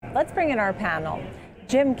Let's bring in our panel.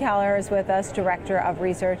 Jim Keller is with us, Director of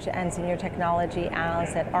Research and Senior Technology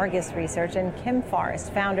Analyst at Argus Research, and Kim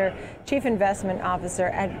Forrest, Founder, Chief Investment Officer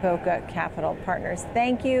at Boca Capital Partners.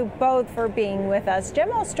 Thank you both for being with us.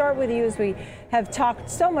 Jim, I'll start with you as we have talked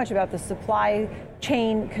so much about the supply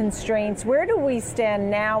chain constraints. Where do we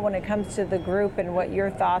stand now when it comes to the group and what your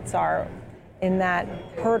thoughts are in that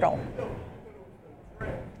hurdle?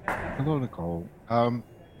 Hello, Nicole.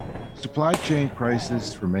 Supply chain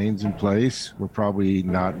crisis remains in place. We're probably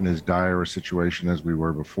not in as dire a situation as we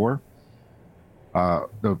were before.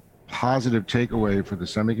 The positive takeaway for the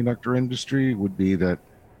semiconductor industry would be that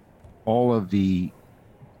all of the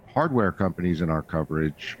hardware companies in our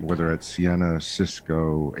coverage, whether it's Ciena,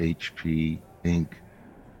 Cisco, HP, Inc.,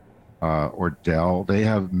 or Dell, they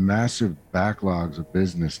have massive backlogs of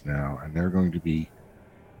business now, and they're going to be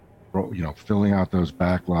filling out those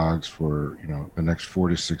backlogs for, the next 4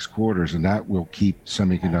 to 6 quarters, and that will keep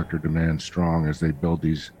semiconductor demand strong as they build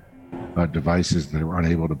these devices that were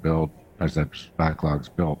unable to build as that backlog's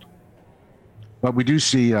built. But we do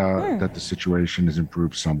see that the situation has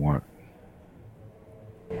improved somewhat.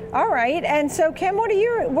 All right, and so Kim, what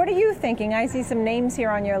are you thinking? I see some names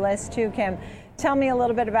here on your list too, Kim. Tell me a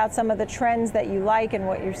little bit about some of the trends that you like and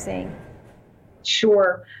what you're seeing.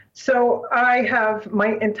 Sure. So I have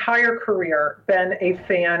my entire career been a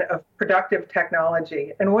fan of productive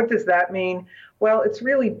technology. And what does that mean? Well, it's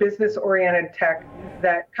really business-oriented tech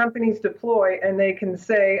that companies deploy, and they can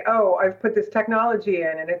say, oh, I've put this technology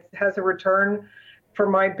in and it has a return for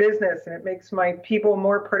my business and it makes my people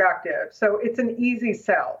more productive. So it's an easy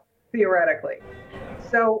sell, theoretically.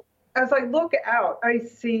 So as I look out, I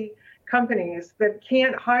see companies that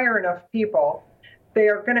can't hire enough people. They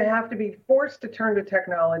are going to have to be forced to turn to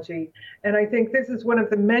technology. And I think this is one of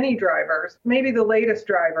the many drivers, maybe the latest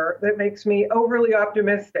driver, that makes me overly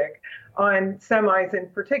optimistic on semis in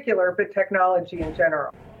particular, but technology in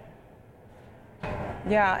general.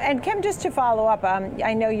 Yeah, and Kim, just to follow up,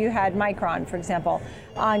 I know you had Micron, for example,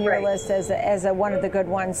 on your list as one of the good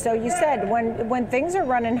ones. So you said when things are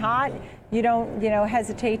running hot, you don't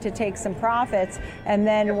hesitate to take some profits, and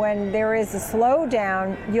then when there is a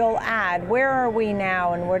slowdown, you'll add. Where are we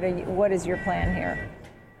now, and what is your plan here?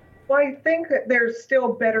 Well, I think that there's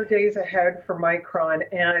still better days ahead for Micron,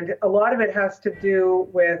 and a lot of it has to do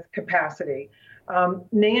with capacity.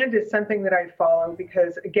 NAND is something that I follow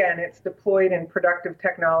because, again, it's deployed in productive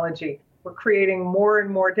technology. We're creating more and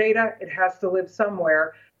more data. It has to live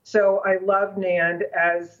somewhere. So I love NAND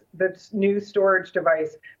as the new storage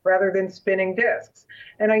device rather than spinning disks.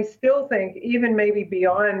 And I still think, even maybe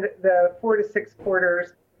beyond the 4 to 6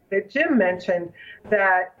 quarters that Jim mentioned,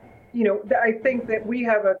 that, I think that we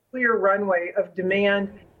have a clear runway of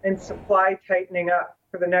demand and supply tightening up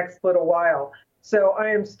for the next little while. So I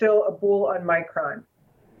am still a bull on Micron.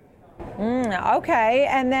 Okay,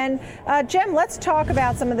 and then Jim, let's talk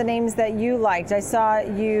about some of the names that you liked. I saw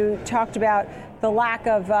you talked about the lack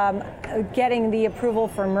of getting the approval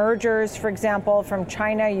for mergers, for example, from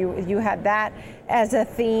China. You had that as a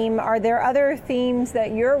theme. Are there other themes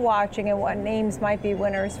that you're watching, and what names might be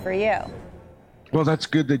winners for you? Well, that's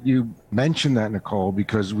good that you mentioned that, Nicole,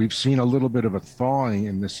 because we've seen a little bit of a thawing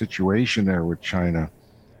in the situation there with China.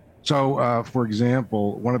 So, for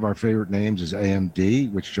example, one of our favorite names is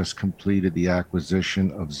AMD, which just completed the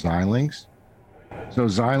acquisition of Xilinx. So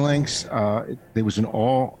Xilinx, it was an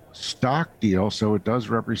all-stock deal, so it does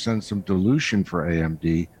represent some dilution for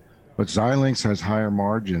AMD, but Xilinx has higher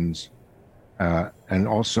margins and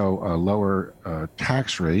also a lower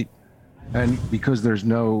tax rate. And because there's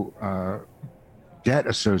no debt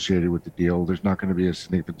associated with the deal, there's not going to be a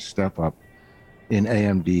significant step up in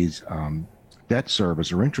AMD's debt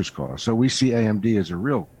service or interest costs. So we see AMD as a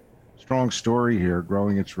real strong story here,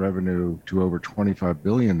 growing its revenue to over $25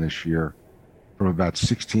 billion this year from about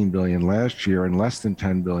 $16 billion last year and less than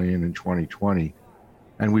 $10 billion in 2020.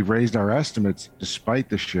 And we've raised our estimates despite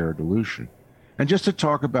the share dilution. And just to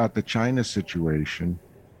talk about the China situation,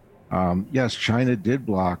 yes, China did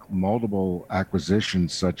block multiple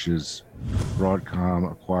acquisitions, such as Broadcom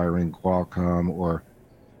acquiring Qualcomm or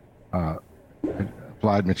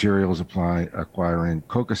Applied Materials acquiring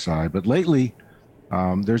Kokusai. But lately,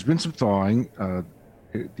 there's been some thawing.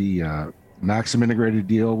 The Maxim integrated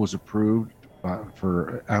deal was approved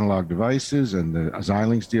for analog devices, and the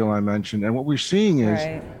Xilinx deal I mentioned. And what we're seeing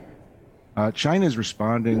is China is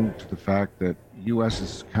responding to the fact that U.S.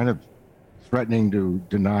 is kind of threatening to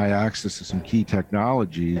deny access to some key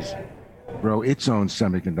technologies, grow its own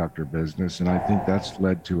semiconductor business. And I think that's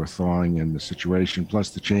led to a thawing in the situation, plus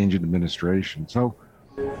the change in administration. So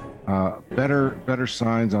better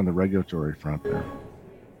signs on the regulatory front there.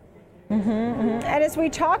 And as we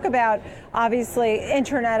talk about, obviously,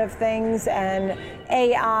 Internet of Things and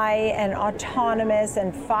AI and autonomous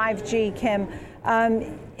and 5G, Kim,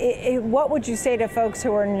 what would you say to folks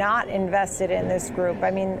who are not invested in this group?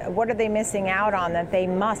 I mean, what are they missing out on that they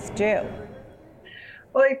must do?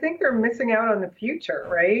 Well, I think they're missing out on the future,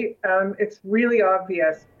 right? It's really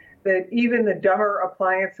obvious that even the dumber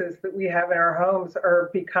appliances that we have in our homes are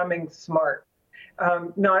becoming smart.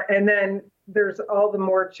 And then there's all the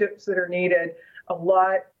more chips that are needed. A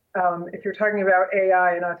lot, if you're talking about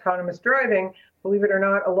AI and autonomous driving, believe it or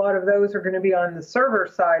not, a lot of those are going to be on the server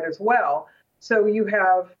side as well. So you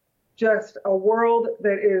have just a world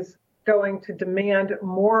that is going to demand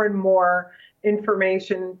more and more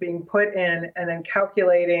information being put in and then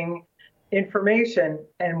calculating information.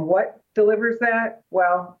 And what delivers that?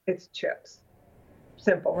 Well, it's chips.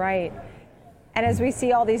 Simple. Right. And as we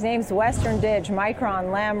see all these names, Western Dig,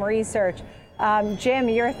 Micron, Lam Research, Jim,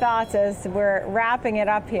 your thoughts as we're wrapping it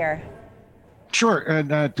up here. Sure. And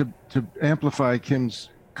to amplify Kim's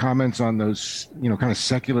comments on those, kind of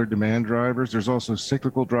secular demand drivers, there's also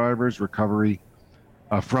cyclical drivers, recovery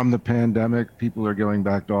from the pandemic. People are going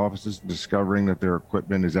back to offices and discovering that their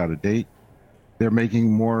equipment is out of date. They're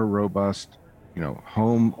making more robust,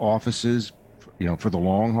 home offices, for the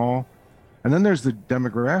long haul. And then there's the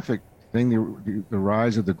demographic thing, the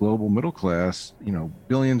rise of the global middle class,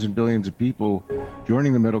 billions and billions of people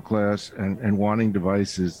joining the middle class and wanting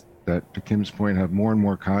devices that, to Kim's point, have more and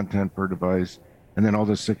more content per device. And then all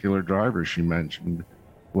the secular drivers she mentioned,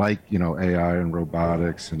 like, AI and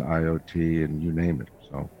robotics and IoT and you name it.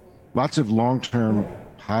 So lots of long-term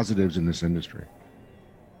positives in this industry.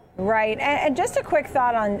 Right. And just a quick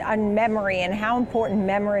thought on memory and how important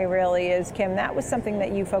memory really is, Kim. That was something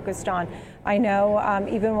that you focused on. I know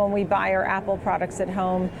even when we buy our Apple products at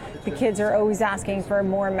home, the kids are always asking for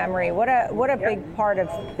more memory. What a big part of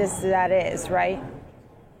this that is, right?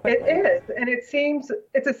 It is. And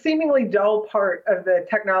it's a seemingly dull part of the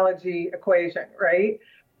technology equation, right?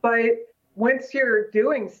 But once you're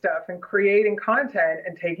doing stuff and creating content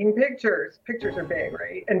and taking pictures are big,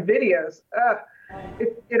 right? And videos,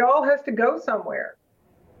 it all has to go somewhere.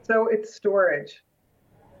 So it's storage.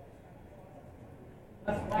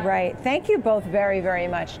 Right. Thank you both very, very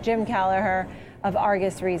much. Jim Kelleher of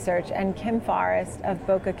Argus Research and Kim Forrest of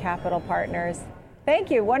Boca Capital Partners.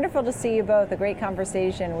 Thank you. Wonderful to see you both. A great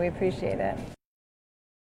conversation. We appreciate it.